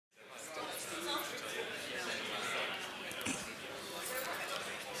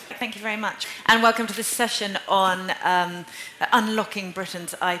thank you very much. And welcome to this session on unlocking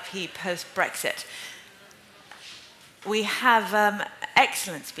Britain's IP post-Brexit. We have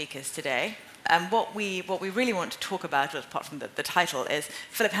excellent speakers today. What we really want to talk about, apart from the title, is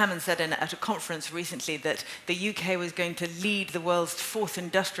Philip Hammond said at a conference recently that the UK was going to lead the world's fourth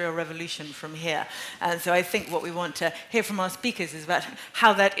industrial revolution from here. And so I think what we want to hear from our speakers is about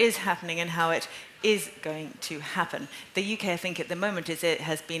how that is happening and how it is going to happen. The UK, I think, at the moment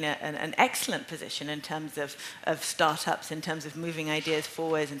has been an excellent position in terms of startups, in terms of moving ideas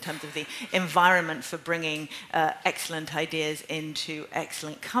forwards, in terms of the environment for bringing excellent ideas into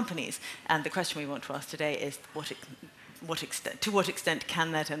excellent companies. And the question we want to ask today is to what extent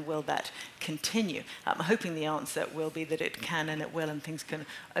can that and will that continue? I'm hoping the answer will be that it can and it will, and things can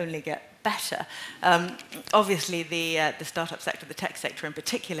only get better. Obviously, the startup sector, the tech sector in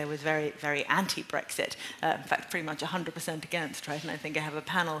particular, was very, very anti-Brexit. In fact, pretty much 100% against, right? And I think I have a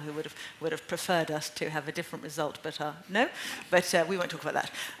panel who would have preferred us to have a different result, but no. But we won't talk about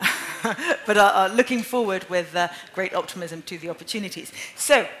that. But are looking forward with great optimism to the opportunities.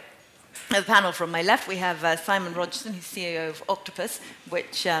 So, the panel from my left, we have Simon Rogerson, who's CEO of Octopus,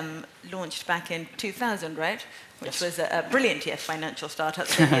 which launched back in 2000, right? Which was a brilliant year for financial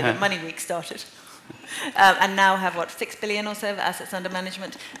startups, the year that Money Week started. And now have, what, 6 billion or so of assets under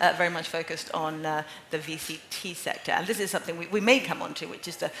management, very much focused on the VCT sector. And this is something we may come on to, which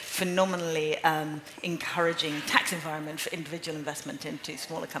is the phenomenally encouraging tax environment for individual investment into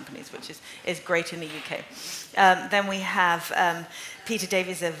smaller companies, which is great in the UK. Then we have Peter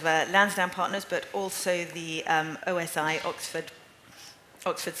Davies of Lansdowne Partners, but also the OSI,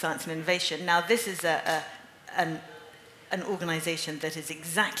 Oxford Science and Innovation. Now, this is an organisation that is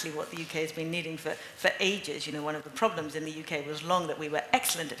exactly what the UK has been needing for ages. You know, one of the problems in the UK was long that we were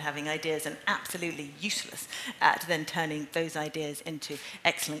excellent at having ideas and absolutely useless at then turning those ideas into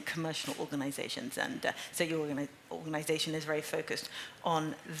excellent commercial organisations. And so your organisation is very focused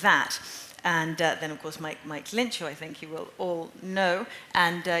on that. And then, of course, Mike Lynch, who I think you will all know,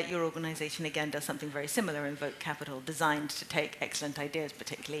 and your organisation, again, does something very similar, Invoke Capital, designed to take excellent ideas,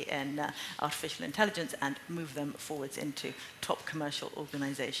 particularly in artificial intelligence, and move them forwards into top commercial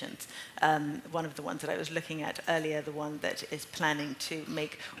organisations. One of the ones that I was looking at earlier, the one that is planning to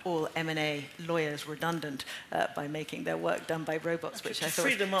make all M&A lawyers redundant by making their work done by robots, which I thought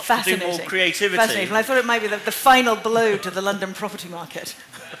was fascinating. To do more creativity. Fascinating. And I thought it might be the final blow to the London property market.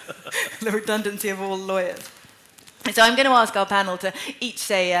 The redundancy of all lawyers. So I'm going to ask our panel to each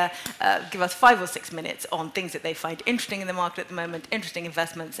say, give us 5 or 6 minutes on things that they find interesting in the market at the moment, interesting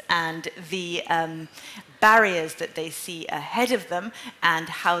investments, and the barriers that they see ahead of them, and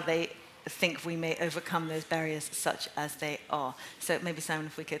how they think we may overcome those barriers such as they are. So maybe, Simon,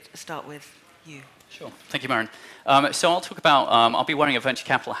 if we could start with you. Sure. Thank you, Marion. So I'll talk about, I'll be wearing a venture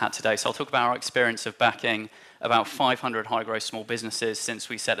capital hat today, so I'll talk about our experience of backing about 500 high-growth small businesses since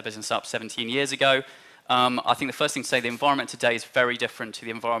we set the business up 17 years ago. I think the first thing to say, the environment today is very different to the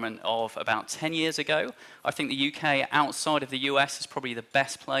environment of about 10 years ago. I think the UK, outside of the US, is probably the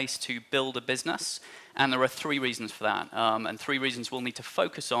best place to build a business. And there are 3 reasons for that, and 3 reasons we'll need to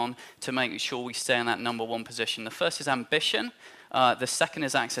focus on to make sure we stay in that #1 position. The first is ambition, the second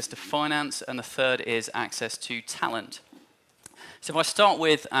is access to finance, and the third is access to talent. So if I start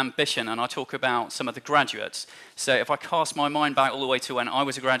with ambition, and I talk about some of the graduates. So if I cast my mind back all the way to when I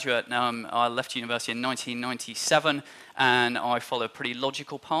was a graduate, I left university in 1997, and I followed a pretty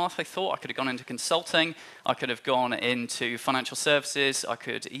logical path, I thought. I could have gone into consulting, I could have gone into financial services, I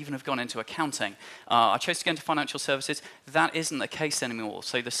could even have gone into accounting. I chose to go into financial services. That isn't the case anymore.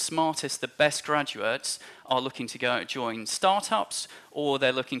 So the smartest, the best graduates are looking to go join startups, or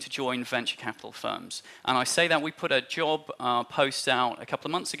they're looking to join venture capital firms. And I say that we put a job post out a couple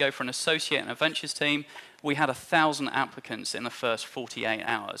of months ago for an associate in a ventures team. We had 1,000 applicants in the first 48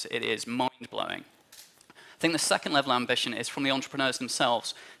 hours. It is mind-blowing. I think the second level of ambition is from the entrepreneurs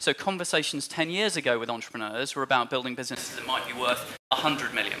themselves. So conversations 10 years ago with entrepreneurs were about building businesses that might be worth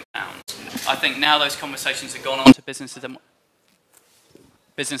 £100 million. I think now those conversations have gone on to businesses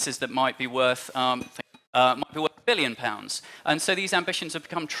that might be worth £1 billion. And so these ambitions have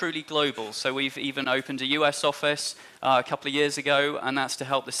become truly global. So we've even opened a US office a couple of years ago, and that's to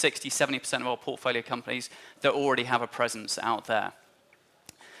help the 60–70% of our portfolio companies that already have a presence out there.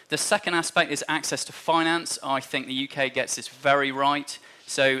 The second aspect is access to finance. I think the UK gets this very right.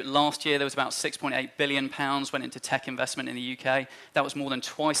 So last year there was about £6.8 billion went into tech investment in the UK. That was more than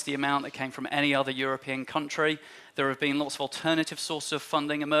twice the amount that came from any other European country. There have been lots of alternative sources of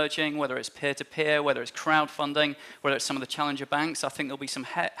funding emerging, whether it's peer-to-peer, whether it's crowdfunding, whether it's some of the challenger banks. I think there'll be some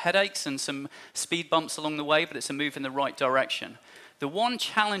headaches and some speed bumps along the way, but it's a move in the right direction. The one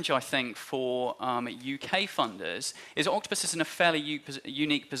challenge, I think, for UK funders is Octopus is in a fairly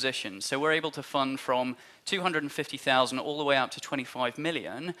unique position. So we're able to fund from 250,000 all the way up to 25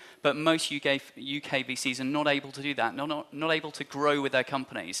 million, but most UK VCs are not able to do that, not able to grow with their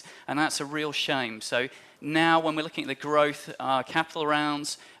companies, and that's a real shame. So now when we're looking at the growth capital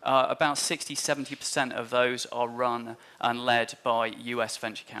rounds, about 60–70% of those are run and led by US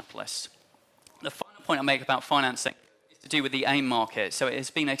venture capitalists. The final point I make about financing to do with the AIM market. So it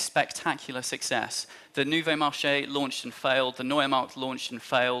has been a spectacular success. The Nouveau Marché launched and failed. The Neue Markt launched and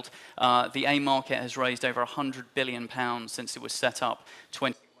failed. The AIM market has raised over £100 billion since it was set up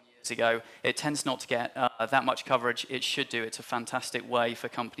 21 years ago. It tends not to get that much coverage. It should do. It's a fantastic way for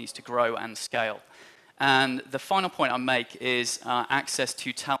companies to grow and scale. And the final point I make is access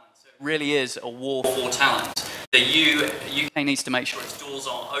to talent. So it really is a war for talent. The UK needs to make sure its doors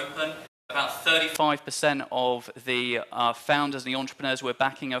are open. About 35% of the founders and the entrepreneurs we're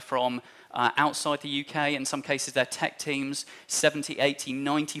backing are from outside the UK. In some cases, they're tech teams. 70, 80,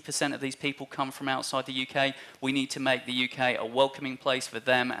 90% of these people come from outside the UK. We need to make the UK a welcoming place for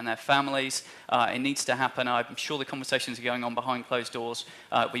them and their families. It needs to happen. I'm sure the conversations are going on behind closed doors.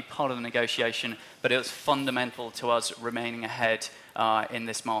 It'll be part of the negotiation, but it's fundamental to us remaining ahead in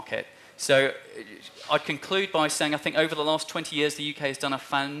this market. So I'd conclude by saying I think over the last 20 years, the UK has done a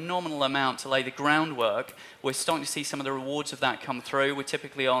phenomenal amount to lay the groundwork. We're starting to see some of the rewards of that come through. We're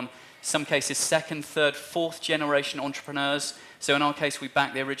typically on, some cases, second, third, fourth generation entrepreneurs. So in our case, we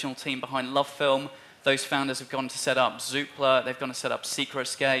back the original team behind LoveFilm. Those founders have gone to set up Zoopla. They've gone to set up Secret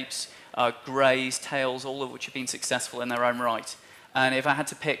Escapes, Graze, Tails, all of which have been successful in their own right. And if I had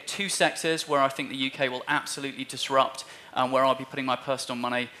to pick two sectors where I think the UK will absolutely disrupt and where I'll be putting my personal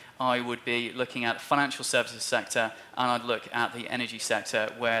money, I would be looking at the financial services sector, and I'd look at the energy sector,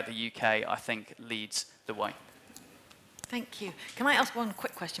 where the UK, I think, leads the way. Thank you. Can I ask one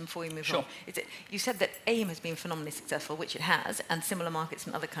quick question before we move on? You said that AIM has been phenomenally successful, which it has, and similar markets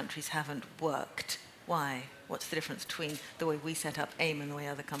in other countries haven't worked. Why? What's the difference between the way we set up AIM and the way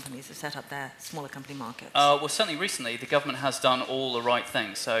other companies have set up their smaller company markets? Well, certainly recently, the government has done all the right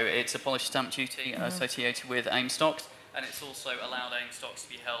things. So it's abolished stamp duty associated with AIM stocks. And it's also allowed AIM stocks to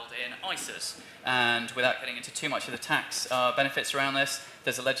be held in ISAs. And without getting into too much of the tax benefits around this,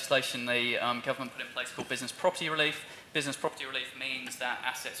 there's a legislation the government put in place called business property relief. Business property relief means that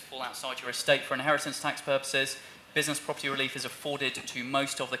assets fall outside your estate for inheritance tax purposes. Business property relief is afforded to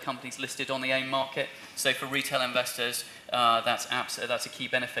most of the companies listed on the AIM market. So for retail investors, that's a key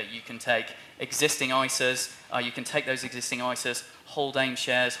benefit. You can take existing ISAs, you can take those existing ISAs, hold AIM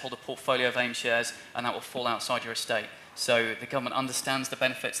shares, hold a portfolio of AIM shares, and that will fall outside your estate. So the government understands the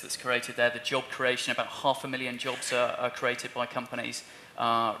benefits that's created there. The job creation, about 500,000 jobs are created by companies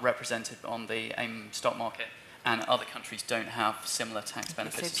represented on the AIM stock market, and other countries don't have similar tax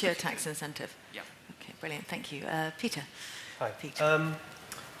benefits. So pure tax incentive. Yeah. Okay, brilliant. Thank you. Peter. Hi. Peter.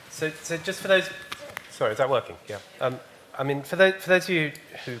 So just for those, sorry, is that working? Yeah. I mean, for those of you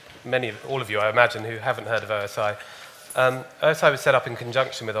who, all of you, I imagine, who haven't heard of OSI, OSI was set up in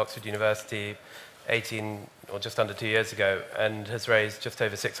conjunction with Oxford University 18 or just under 2 years ago, and has raised just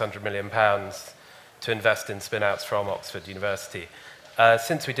over £600 million to invest in spin-outs from Oxford University.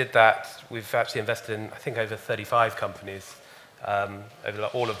 Since we did that, we've actually invested in, I think, over 35 companies,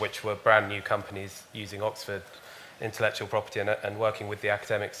 all of which were brand new companies using Oxford intellectual property and working with the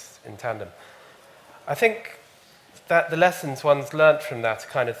academics in tandem. I think that the lessons one's learnt from that are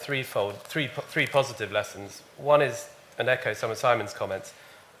kind of threefold, three positive lessons. One is, and echo some of Simon's comments,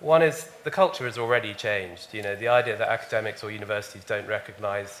 one is the culture has already changed. You know, the idea that academics or universities don't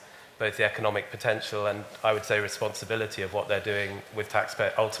recognise both the economic potential and, I would say, responsibility of what they're doing with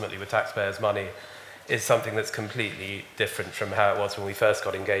ultimately with taxpayers' money is something that's completely different from how it was when we first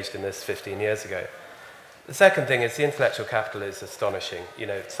got engaged in this 15 years ago. The second thing is the intellectual capital is astonishing. You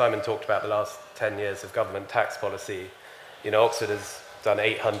know, Simon talked about the last 10 years of government tax policy. You know, Oxford has done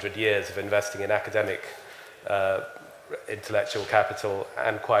 800 years of investing in academic intellectual capital,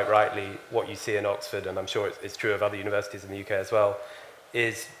 and quite rightly, what you see in Oxford, and I'm sure it's true of other universities in the UK as well,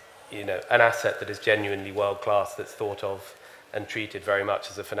 is, you know, an asset that is genuinely world-class, that's thought of and treated very much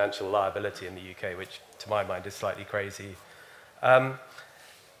as a financial liability in the UK, which, to my mind, is slightly crazy.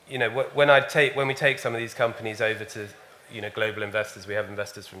 You know, when we take some of these companies over to, you know, global investors, we have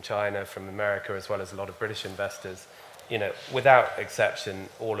investors from China, from America, as well as a lot of British investors. You know, without exception,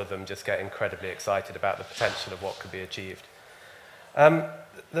 all of them just get incredibly excited about the potential of what could be achieved.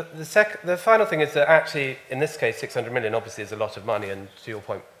 The final thing is that actually, in this case, 600 million obviously is a lot of money, and to your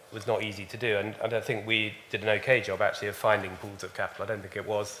point, was not easy to do. And I think we did an okay job, actually, of finding pools of capital. I don't think it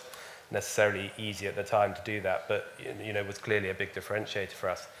was necessarily easy at the time to do that, but was clearly a big differentiator for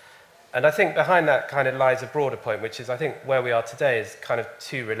us. And I think behind that kind of lies a broader point, which is I think where we are today is kind of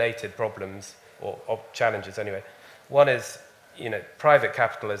two related problems, or challenges anyway. One is, private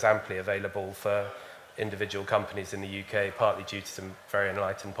capital is amply available for individual companies in the UK, partly due to some very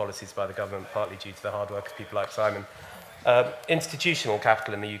enlightened policies by the government, partly due to the hard work of people like Simon. Institutional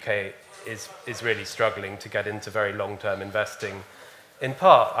capital in the UK is really struggling to get into very long-term investing, in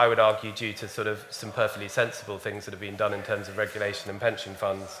part, I would argue, due to sort of some perfectly sensible things that have been done in terms of regulation and pension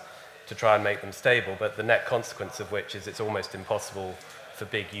funds to try and make them stable, but the net consequence of which is it's almost impossible for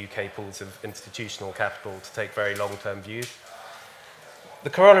big UK pools of institutional capital to take very long-term views. The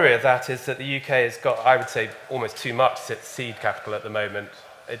corollary of that is that the UK has got, I would say, almost too much seed capital at the moment.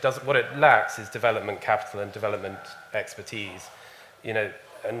 What it lacks is development capital and development expertise. At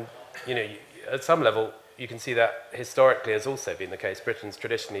some level, you can see that historically has also been the case. Britain's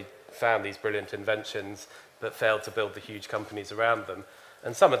traditionally found these brilliant inventions but failed to build the huge companies around them.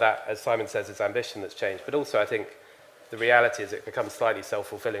 And some of that, as Simon says, is ambition that's changed. But also, I think the reality is it becomes slightly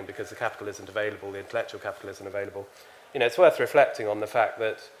self-fulfilling because the capital isn't available, the intellectual capital isn't available. It's worth reflecting on the fact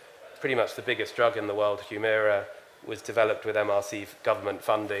that pretty much the biggest drug in the world, Humira, was developed with MRC government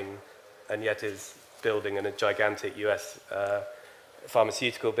funding and yet is building in a gigantic US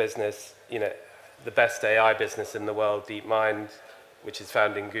pharmaceutical business. The best AI business in the world, DeepMind, which is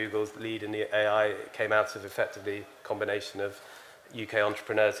founding Google's lead in the AI, came out of effectively a combination of UK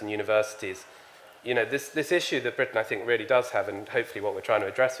entrepreneurs and universities. This issue that Britain, I think, really does have, and hopefully what we're trying to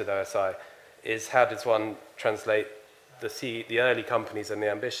address with OSI, is how does one translate the early companies and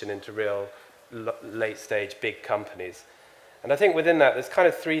the ambition into real late-stage big companies. And I think within that, there's kind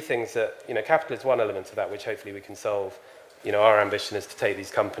of three things that, capital is one element of that, which hopefully we can solve. Our ambition is to take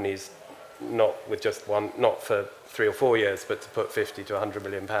these companies not with just one, not for 3 or 4 years, but to put 50 to 100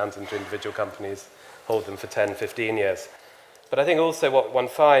 million pounds into individual companies, hold them for 10, 15 years. But I think also what one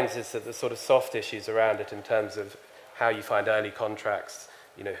finds is that the sort of soft issues around it in terms of how you find early contracts,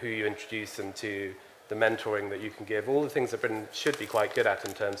 who you introduce them to, the mentoring that you can give, all the things that Britain should be quite good at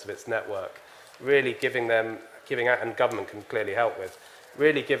in terms of its network, really giving out, and government can clearly help with,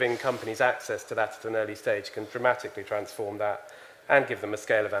 really giving companies access to that at an early stage can dramatically transform that and give them a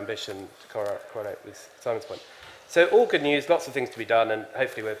scale of ambition to correlate with Simon's point. So all good news, lots of things to be done, and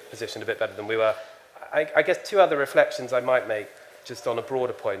hopefully we're positioned a bit better than we were. I guess two other reflections I might make just on a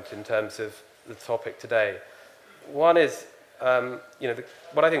broader point in terms of the topic today. One is,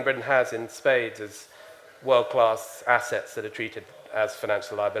 what I think Britain has in spades is world-class assets that are treated as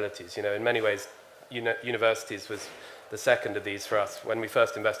financial liabilities. In many ways, universities was the second of these for us. When we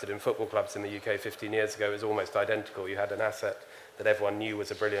first invested in football clubs in the UK 15 years ago, it was almost identical. You had an asset that everyone knew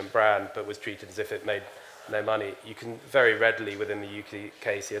was a brilliant brand, but was treated as if it made no money. You can very readily, within the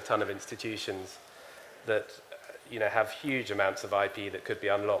UK, see a ton of institutions that have huge amounts of IP that could be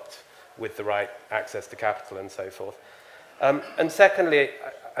unlocked with the right access to capital and so forth. And secondly,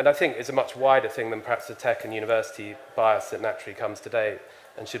 and I think it's a much wider thing than perhaps the tech and university bias that naturally comes today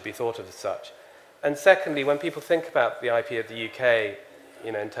and should be thought of as such. And secondly, when people think about the IP of the UK,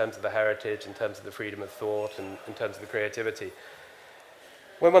 in terms of the heritage, in terms of the freedom of thought, and in terms of the creativity,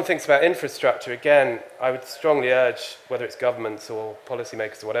 when one thinks about infrastructure, again, I would strongly urge, whether it's governments or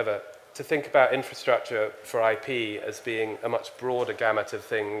policymakers or whatever, to think about infrastructure for IP as being a much broader gamut of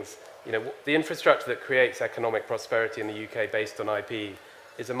things. The infrastructure that creates economic prosperity in the UK based on IP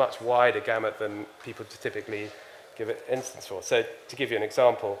is a much wider gamut than people typically give it instance for. So to give you an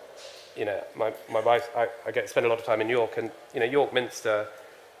example, my wife, I get to spend a lot of time in York, and York Minster,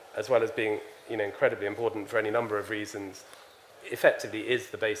 as well as being incredibly important for any number of reasons, effectively is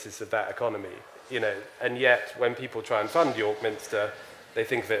the basis of that economy. And yet when people try and fund York Minster, they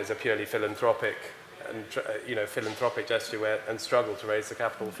think of it as a purely philanthropic gesture and struggle to raise the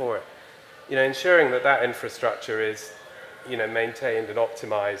capital for it. Ensuring that infrastructure is maintained and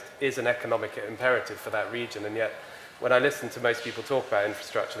optimized is an economic imperative for that region, and yet when I listen to most people talk about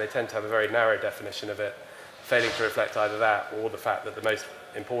infrastructure, they tend to have a very narrow definition of it, failing to reflect either that or the fact that the most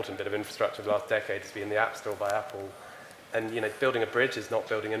important bit of infrastructure of the last decade has been the App Store by Apple. And building a bridge is not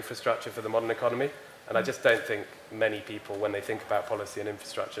building infrastructure for the modern economy. And I just don't think many people, when they think about policy and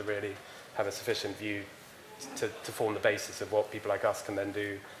infrastructure, really have a sufficient view to form the basis of what people like us can then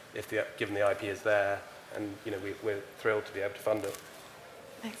do given the IP is there. And we're thrilled to be able to fund it.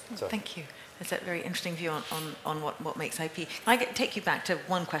 Excellent. So. Thank you. That's a very interesting view on what makes IP. Can I take you back to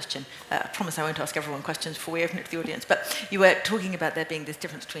one question? I promise I won't ask everyone questions before we open it to the audience, but you were talking about there being this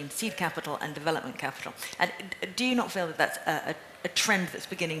difference between seed capital and development capital. And do you not feel that that's a trend that's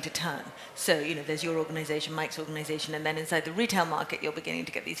beginning to turn. So, there's your organization, Mike's organization, and then inside the retail market, you're beginning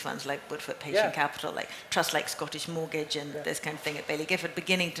to get these funds like Woodford Patient Capital, like trusts like Scottish Mortgage and this kind of thing at Baillie Gifford,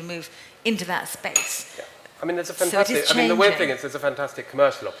 beginning to move into that space. Yeah. I mean, there's a fantastic, the weird thing is there's a fantastic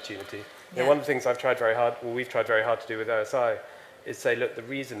commercial opportunity. One of the things we've tried very hard to do with OSI is say, look, the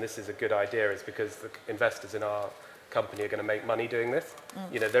reason this is a good idea is because the investors in our company are going to make money doing this.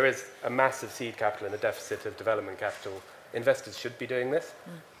 There is a massive seed capital and a deficit of development capital. Investors should be doing this,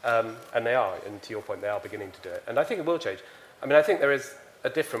 and they are, and to your point, they are beginning to do it. And I think it will change. I mean, I think there is a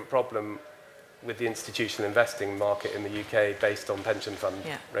different problem with the institutional investing market in the UK based on pension fund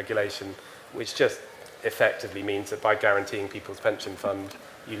regulation, which just effectively means that by guaranteeing people's pension fund,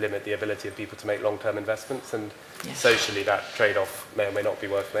 you limit the ability of people to make long-term investments, and socially that trade-off may or may not be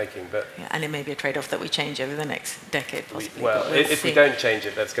worth making. But and it may be a trade-off that we change over the next decade, possibly. If we don't change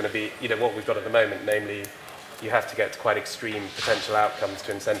it, that's going to be what we've got at the moment, namely you have to get to quite extreme potential outcomes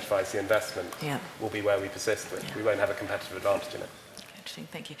to incentivize the investment, will be where we persist with. We won't have a competitive advantage in it. Interesting,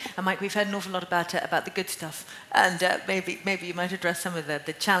 thank you. And Mike, we've heard an awful lot about the good stuff, and maybe you might address some of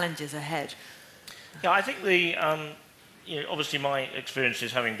the challenges ahead. Yeah, I think obviously my experience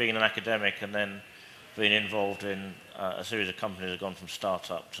is having been an academic and then being involved in a series of companies that have gone from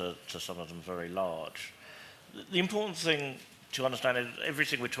start-up to some of them very large. The important thing to understand is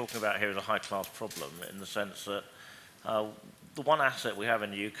everything we're talking about here is a high-class problem in the sense that the one asset we have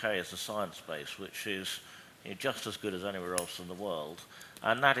in the UK is the science base, which is just as good as anywhere else in the world,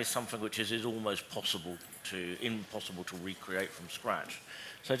 and that is something which is almost impossible to recreate from scratch.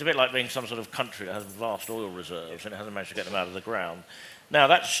 So it's a bit like being some sort of country that has vast oil reserves and it hasn't managed to get them out of the ground. Now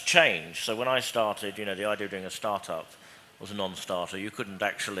that's changed. So when I started, the idea of doing a startup was a non-starter. You couldn't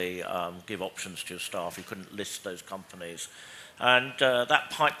actually give options to your staff. You couldn't list those companies. And that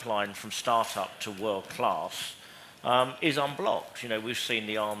pipeline from startup to world class is unblocked. We've seen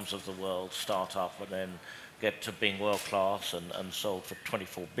the arms of the world start up and then get to being world class and sold for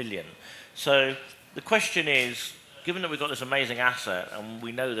 24 billion. So the question is, given that we've got this amazing asset and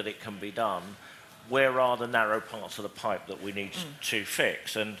we know that it can be done, where are the narrow parts of the pipe that we need to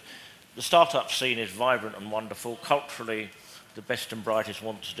fix? And the startup scene is vibrant and wonderful. Culturally, the best and brightest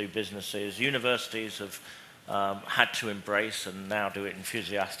want to do businesses. Universities have had to embrace and now do it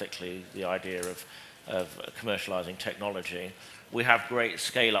enthusiastically, the idea of commercializing technology. We have great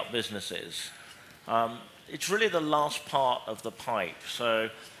scale-up businesses. It's really the last part of the pipe. So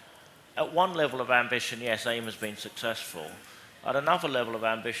at one level of ambition, yes, AIM has been successful. At another level of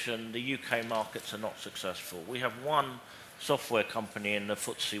ambition, the UK markets are not successful. We have one software company in the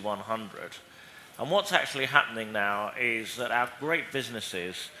FTSE 100. And what's actually happening now is that our great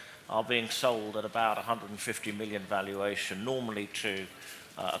businesses are being sold at about 150 million valuation, normally to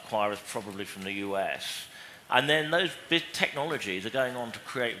acquirers probably from the US. And then those big technologies are going on to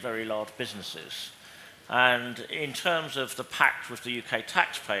create very large businesses. And in terms of the pact with the UK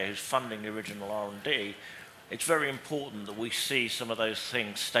taxpayer who's funding the original R&D, it's very important that we see some of those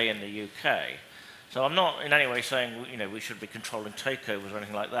things stay in the UK. So I'm not in any way saying we should be controlling takeovers or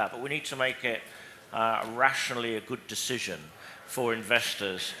anything like that, but we need to make it rationally a good decision for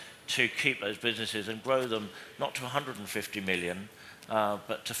investors to keep those businesses and grow them not to 150 million,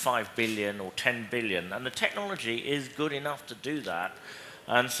 but to 5 billion or 10 billion. And the technology is good enough to do that.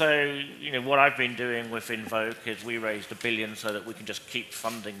 And so, what I've been doing with Invoke is we raised $1 billion so that we can just keep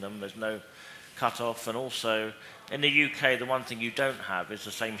funding them. There's no cut-off. And also, in the UK, the one thing you don't have is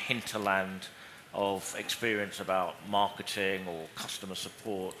the same hinterland of experience about marketing or customer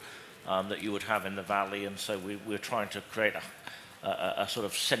support that you would have in the Valley. And so we're trying to create a sort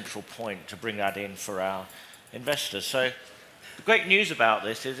of central point to bring that in for our investors. So the great news about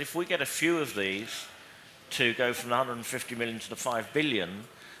this is if we get a few of these to go from the 150 million to the 5 billion,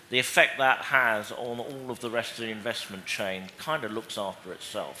 the effect that has on all of the rest of the investment chain kind of looks after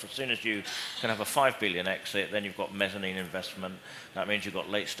itself. As soon as you can have a 5 billion exit, then you've got mezzanine investment. That means you've got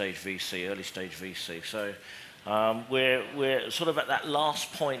late-stage VC, early-stage VC. So we're sort of at that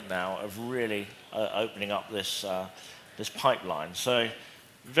last point now of really opening up this pipeline. So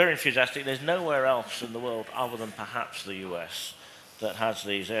very enthusiastic. There's nowhere else in the world other than perhaps the US that has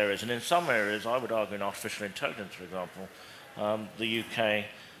these areas. And in some areas, I would argue in artificial intelligence, for example, the UK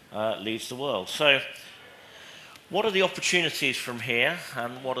leads the world. So what are the opportunities from here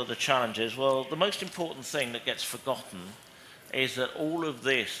and what are the challenges? Well, the most important thing that gets forgotten is that all of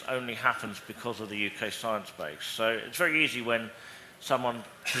this only happens because of the UK science base. So it's very easy when someone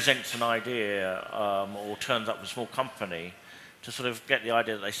presents an idea or turns up with a small company to sort of get the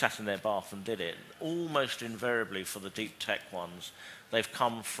idea that they sat in their bath and did it. Almost invariably for the deep tech ones, they've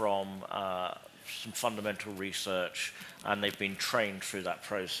come from some fundamental research, and they've been trained through that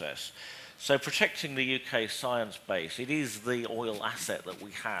process. So protecting the UK science base, it is the oil asset that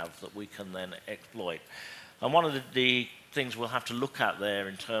we have that we can then exploit. And one of the things we'll have to look at there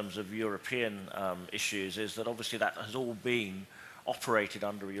in terms of European issues is that obviously that has all been operated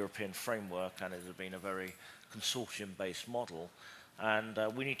under a European framework, and it has been a very consortium-based model. And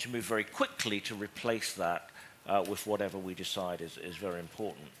we need to move very quickly to replace that with whatever we decide is very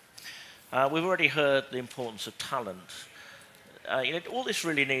important. We've already heard the importance of talent. All this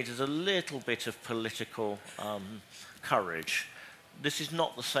really needs is a little bit of political courage. This is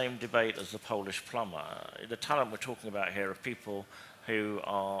not the same debate as the Polish plumber. The talent we're talking about here are people who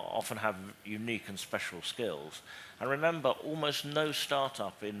often have unique and special skills. And remember, almost no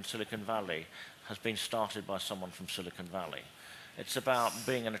startup in Silicon Valley has been started by someone from Silicon Valley. It's about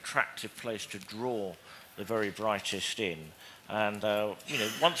being an attractive place to draw the very brightest in. And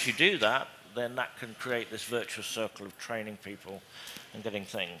once you do that, then that can create this virtuous circle of training people and getting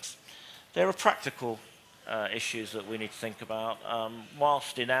things. There are practical issues that we need to think about.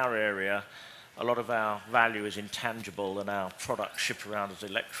 Whilst in our area, a lot of our value is intangible and our products ship around as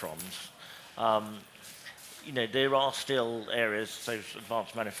electrons, there are still areas, say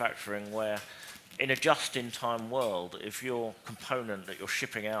advanced manufacturing, where in a just-in-time world, if your component that you're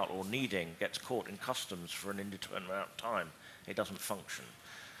shipping out or needing gets caught in customs for an indeterminate amount of time, it doesn't function.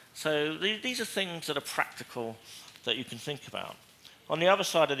 So these are things that are practical that you can think about. On the other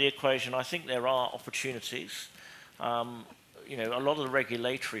side of the equation, I think there are opportunities. A lot of the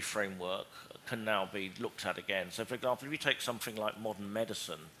regulatory framework can now be looked at again. So, for example, if you take something like modern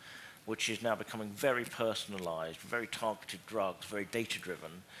medicine, which is now becoming very personalized, very targeted drugs, very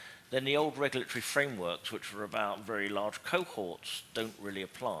data-driven, then the old regulatory frameworks, which were about very large cohorts, don't really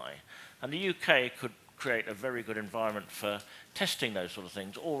apply. And the UK could create a very good environment for testing those sort of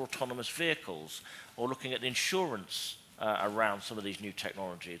things, or autonomous vehicles, or looking at insurance around some of these new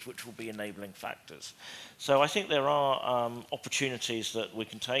technologies, which will be enabling factors. So I think there are opportunities that we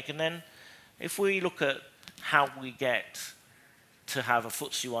can take. And then if we look at how we get to have a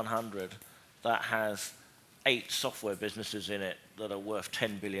FTSE 100 that has 8 software businesses in it that are worth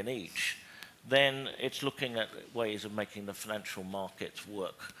 10 billion each, then it's looking at ways of making the financial markets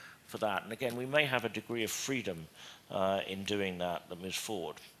work for that. And again, we may have a degree of freedom in doing that moves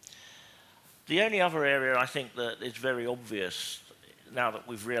forward. The only other area I think that is very obvious now that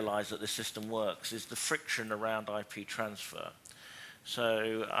we've realized that the system works is the friction around IP transfer.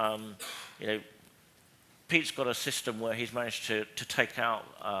 So, Pete's got a system where he's managed to take out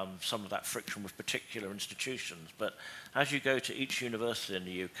some of that friction with particular institutions. But as you go to each university in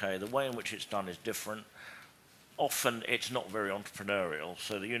the UK, the way in which it's done is different. Often it's not very entrepreneurial.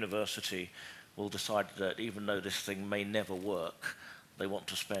 So the university will decide that even though this thing may never work, they want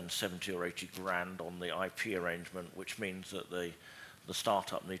to spend 70 or 80 grand on the IP arrangement, which means that the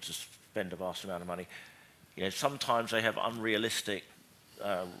startup needs to spend a vast amount of money. Sometimes they have unrealistic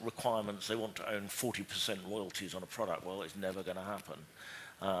requirements. They want to own 40% royalties on a product. Well, it's never going to happen.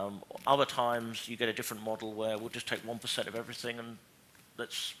 Other times you get a different model where we'll just take 1% of everything and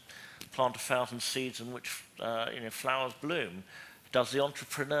let's plant 1,000 seeds in which flowers bloom. Does the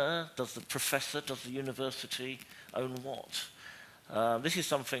entrepreneur, does the professor, does the university own what? This is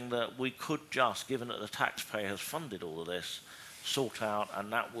something that we could just, given that the taxpayer has funded all of this, sort out,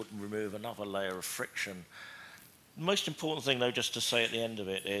 and that would remove another layer of friction. The most important thing, though, just to say at the end of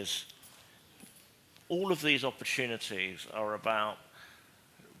it, is all of these opportunities are about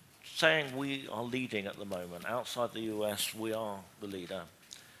saying we are leading at the moment. Outside the US, we are the leader.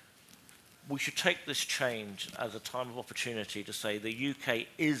 We should take this change as a time of opportunity to say the UK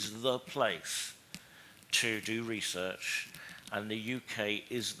is the place to do research, and the UK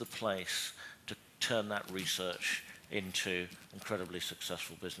is the place to turn that research into incredibly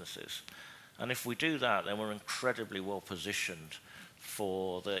successful businesses. And if we do that, then we're incredibly well positioned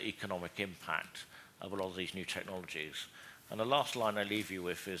for the economic impact of a lot of these new technologies. And the last line I leave you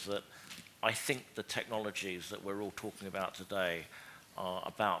with is that I think the technologies that we're all talking about today are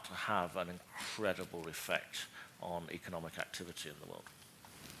about to have an incredible effect on economic activity in the world.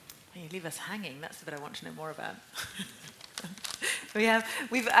 You leave us hanging. That's the bit I want to know more about.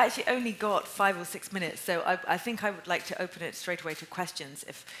 We've actually only got 5 or 6 minutes, so I think I would like to open it straight away to questions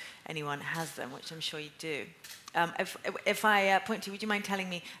if anyone has them, which I'm sure you do. If I point to you, would you mind telling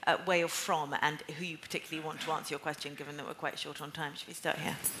me where you're from and who you particularly want to answer your question, given that we're quite short on time? Should we start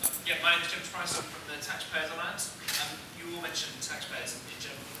here? Yeah, my name is James Price. I'm from the Taxpayers Alliance. You all mentioned taxpayers in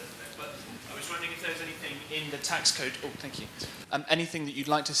general, but I was wondering if there's anything in the tax code. Oh, thank you. Anything that you'd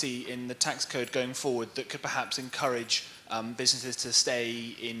like to see in the tax code going forward that could perhaps encourage businesses to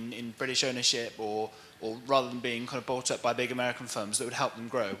stay in British ownership, or rather than being kind of bought up by big American firms that would help them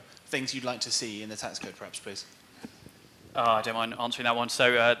grow? Things you'd like to see in the tax code, perhaps, please. I don't mind answering that one.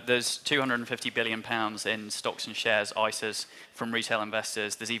 So there's £250 billion in stocks and shares, ISAs, from retail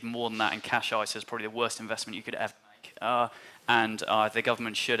investors. There's even more than that in cash ISAs, probably the worst investment you could ever make. And the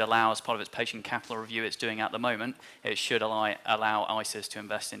government should allow, as part of its patient capital review it's doing at the moment, it should allow ISAs to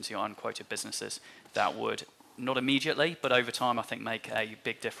invest into unquoted businesses. That would, not immediately, but over time, I think make a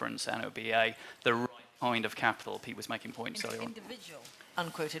big difference, and it would be the right kind of capital. Pete was making points earlier on. Individual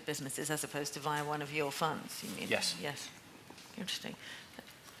unquoted businesses as opposed to via one of your funds, you mean? Yes. Yes. Interesting.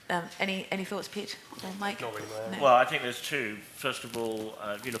 Any thoughts, Pete or Mike? Not really. No. Well, I think there's two. First of all,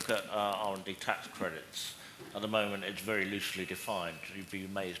 if you look at R&D tax credits, at the moment it's very loosely defined. You'd be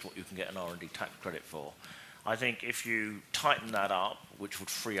amazed what you can get an R&D tax credit for. I think if you tighten that up, which would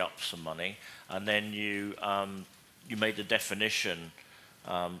free up some money, and then you made the definition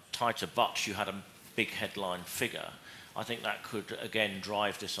tighter, but you had a big headline figure, I think that could again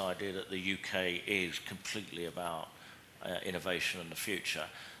drive this idea that the UK is completely about innovation in the future.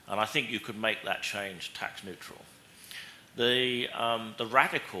 And I think you could make that change tax neutral. The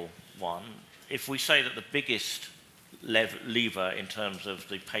radical one, if we say that the biggest lever in terms of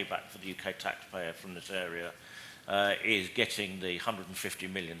the payback for the UK taxpayer from this area is getting the 150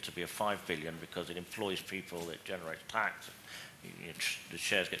 million to be a 5 billion, because it employs people, it generates tax, the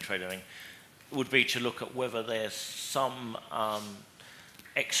shares get traded, would be to look at whether there's some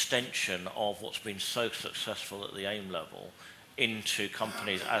extension of what's been so successful at the AIM level into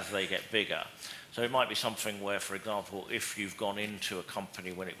companies as they get bigger. So it might be something where, for example, if you've gone into a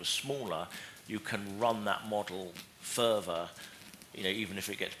company when it was smaller, you can run that model further, even if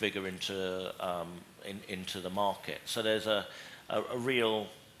it gets bigger into the market. So there's a real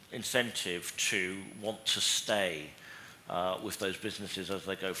incentive to want to stay with those businesses as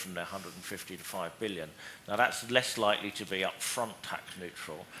they go from their 150 to 5 billion. Now that's less likely to be upfront tax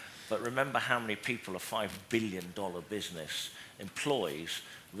neutral, but remember how many people a $5 billion business employs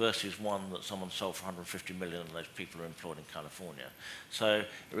versus one that someone sold for 150 million and those people are employed in California. So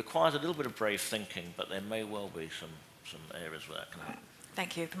it requires a little bit of brave thinking, but there may well be some areas where that can happen.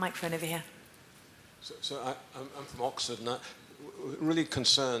 Thank you. The microphone over here. I'm from Oxford, and really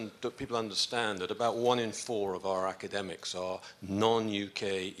concerned that people understand that about 1 in 4 of our academics are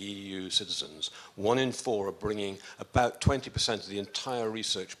non-UK EU citizens. 1 in 4 are bringing about 20% of the entire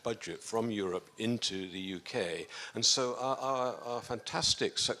research budget from Europe into the UK. And so our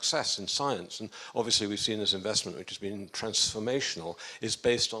fantastic success in science, and obviously we've seen this investment which has been transformational, is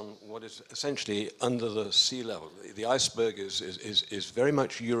based on what is essentially under the sea level. The iceberg is very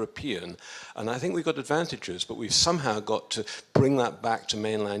much European, and I think we've got advantages, but we've somehow got to bring that back to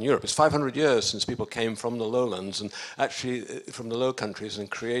mainland Europe. It's 500 years since people came from the lowlands and actually from the Low Countries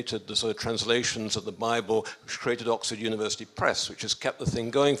and created the sort of translations of the Bible, which created Oxford University Press, which has kept the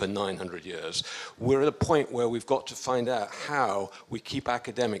thing going for 900 years. We're at a point where we've got to find out how we keep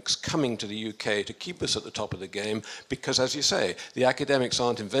academics coming to the UK to keep us at the top of the game, because as you say, the academics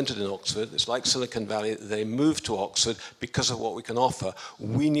aren't invented in Oxford. It's like Silicon Valley. They move to Oxford because of what we can offer.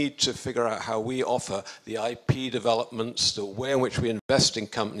 We need to figure out how we offer the IP developments, the way in which we invest in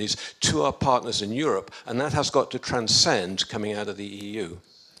companies to our partners in Europe, and that has got to transcend coming out of the EU.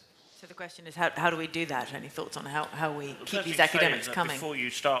 So the question is, how do we do that? Any thoughts on how we keep these thing to say academics is that coming? Before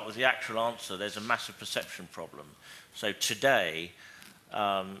you start with the actual answer, there's a massive perception problem. So today,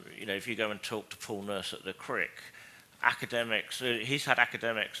 if you go and talk to Paul Nurse at the Crick, academics, he's had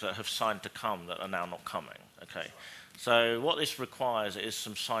academics that have signed to come that are now not coming. Okay. So what this requires is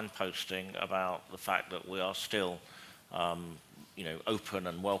some signposting about the fact that we are still open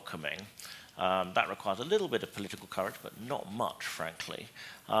and welcoming. That requires a little bit of political courage, but not much, frankly.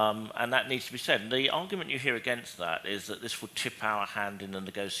 And that needs to be said. The argument you hear against that is that this would tip our hand in the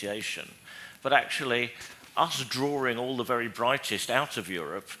negotiation. But actually, us drawing all the very brightest out of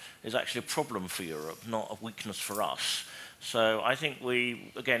Europe is actually a problem for Europe, not a weakness for us. So I think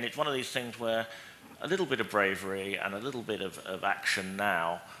again, it's one of these things where a little bit of bravery and a little bit of action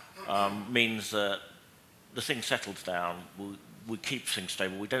now means that the thing settles down, we keep things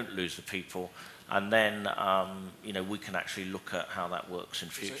stable, we don't lose the people, and then we can actually look at how that works in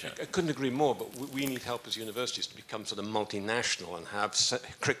future. I couldn't agree more, but we need help as universities to become sort of multinational and have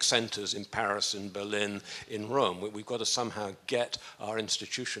Crick centres in Paris, in Berlin, in Rome. We've got to somehow get our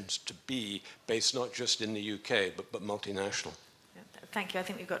institutions to be based not just in the UK, but multinational. Thank you. I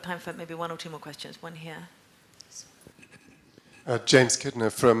think we've got time for maybe 1 or 2 more questions. One here. James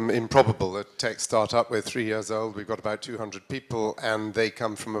Kidner from Improbable, a tech startup. We're 3 years old. We've got about 200 people, and they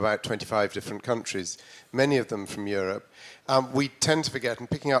come from about 25 different countries, many of them from Europe. We tend to forget, and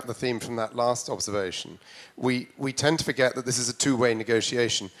picking up the theme from that last observation, we tend to forget that this is a two-way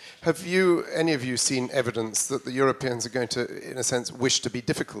negotiation. Have you, any of you, seen evidence that the Europeans are going to, in a sense, wish to be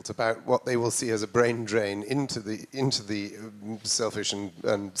difficult about what they will see as a brain drain into the selfish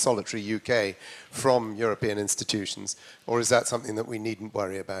and solitary UK from European institutions, or is that something that we needn't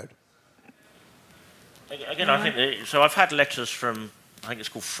worry about? Again, I think so. I've had letters from, I think it's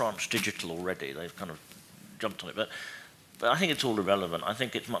called France Digital already. They've kind of jumped on it, but I think it's all irrelevant. I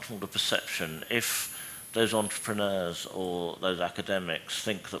think it's much more the perception. If those entrepreneurs or those academics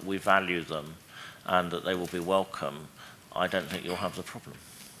think that we value them and that they will be welcome, I don't think you'll have the problem.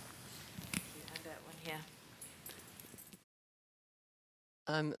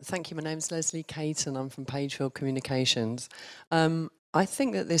 Thank you. My name's Leslie Caton. I'm from Pagefield Communications. I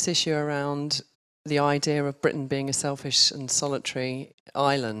think that this issue around the idea of Britain being a selfish and solitary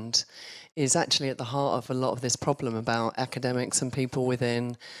island is actually at the heart of a lot of this problem about academics and people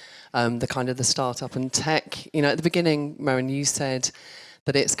within the kind of the startup and tech. You know, at the beginning, Maren, you said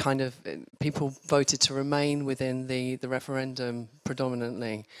that it's kind of, people voted to remain within the referendum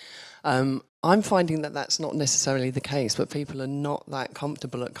predominantly. I'm finding that that's not necessarily the case, but people are not that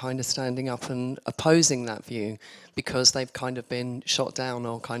comfortable at kind of standing up and opposing that view because they've kind of been shot down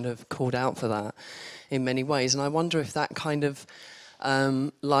or kind of called out for that in many ways. And I wonder if that kind of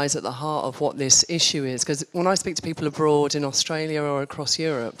lies at the heart of what this issue is. Because when I speak to people abroad in Australia or across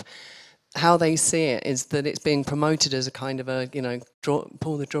Europe, how they see it is that it's being promoted as a kind of a, you know,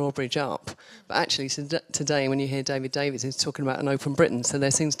 pull the drawbridge up. But actually today, when you hear David Davis, he's talking about an open Britain. So there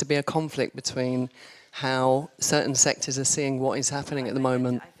seems to be a conflict between how certain sectors are seeing what is happening at the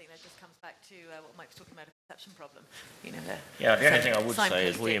moment. I think that just comes back to what Mike was talking about, a perception problem. You know, yeah, the only thing I would say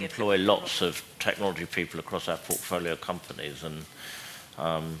is we employ lots of technology people across our portfolio companies, and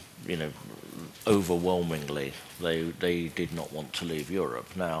you know, overwhelmingly they did not want to leave Europe.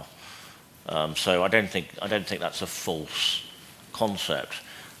 Now, so I don't think that's a false concept.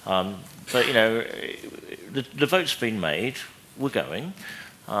 But you know, the vote's been made. We're going.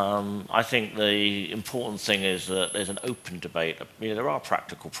 I think the important thing is that there's an open debate. You know, there are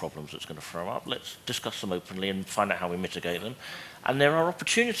practical problems that's going to throw up. Let's discuss them openly and find out how we mitigate them. And there are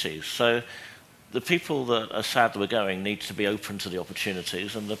opportunities. So the people that are sad that we're going need to be open to the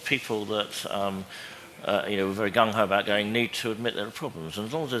opportunities, and the people that you know, we're very gung-ho about going need to admit there are problems. And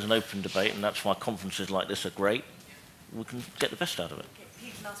as long as there's an open debate, and that's why conferences like this are great, we can get the best out of it.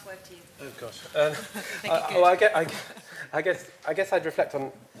 Pete, last word to you. Oh gosh. I guess I'd reflect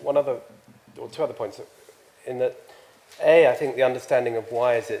on one other or two other points. In that, I think the understanding of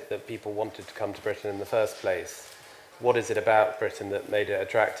why is it that people wanted to come to Britain in the first place. What is it about Britain that made it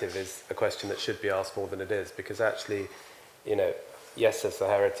attractive is a question that should be asked more than it is, because actually, you know, yes, there's the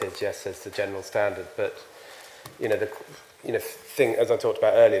heritage, yes, there's the general standard, but you know, thing, as I talked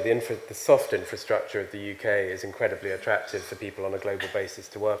about earlier, the soft infrastructure of the UK is incredibly attractive for people on a global basis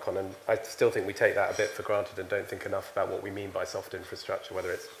to work on, and I still think we take that a bit for granted and don't think enough about what we mean by soft infrastructure,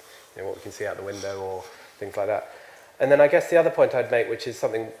 whether it's, you know, what we can see out the window or things like that. And then I guess the other point I'd make, which is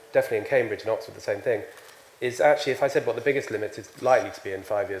something definitely in Cambridge and Oxford, the same thing, is actually, if I said what the biggest limit is likely to be in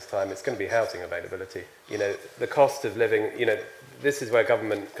 5 years' time, it's going to be housing availability. You know, the cost of living, you know, this is where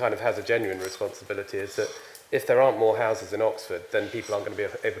government kind of has a genuine responsibility, is that if there aren't more houses in Oxford, then people aren't going to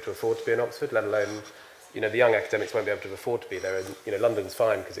be able to afford to be in Oxford, let alone, you know, the young academics won't be able to afford to be there. And, you know, London's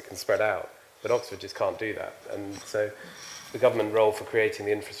fine because it can spread out, but Oxford just can't do that. And so the government role for creating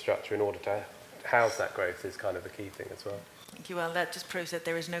the infrastructure in order to house that growth is kind of the key thing as well. Thank you. Well, that just proves that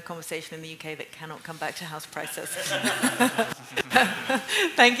there is no conversation in the UK that cannot come back to house prices.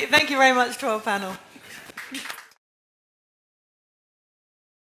 Thank you very much to our panel.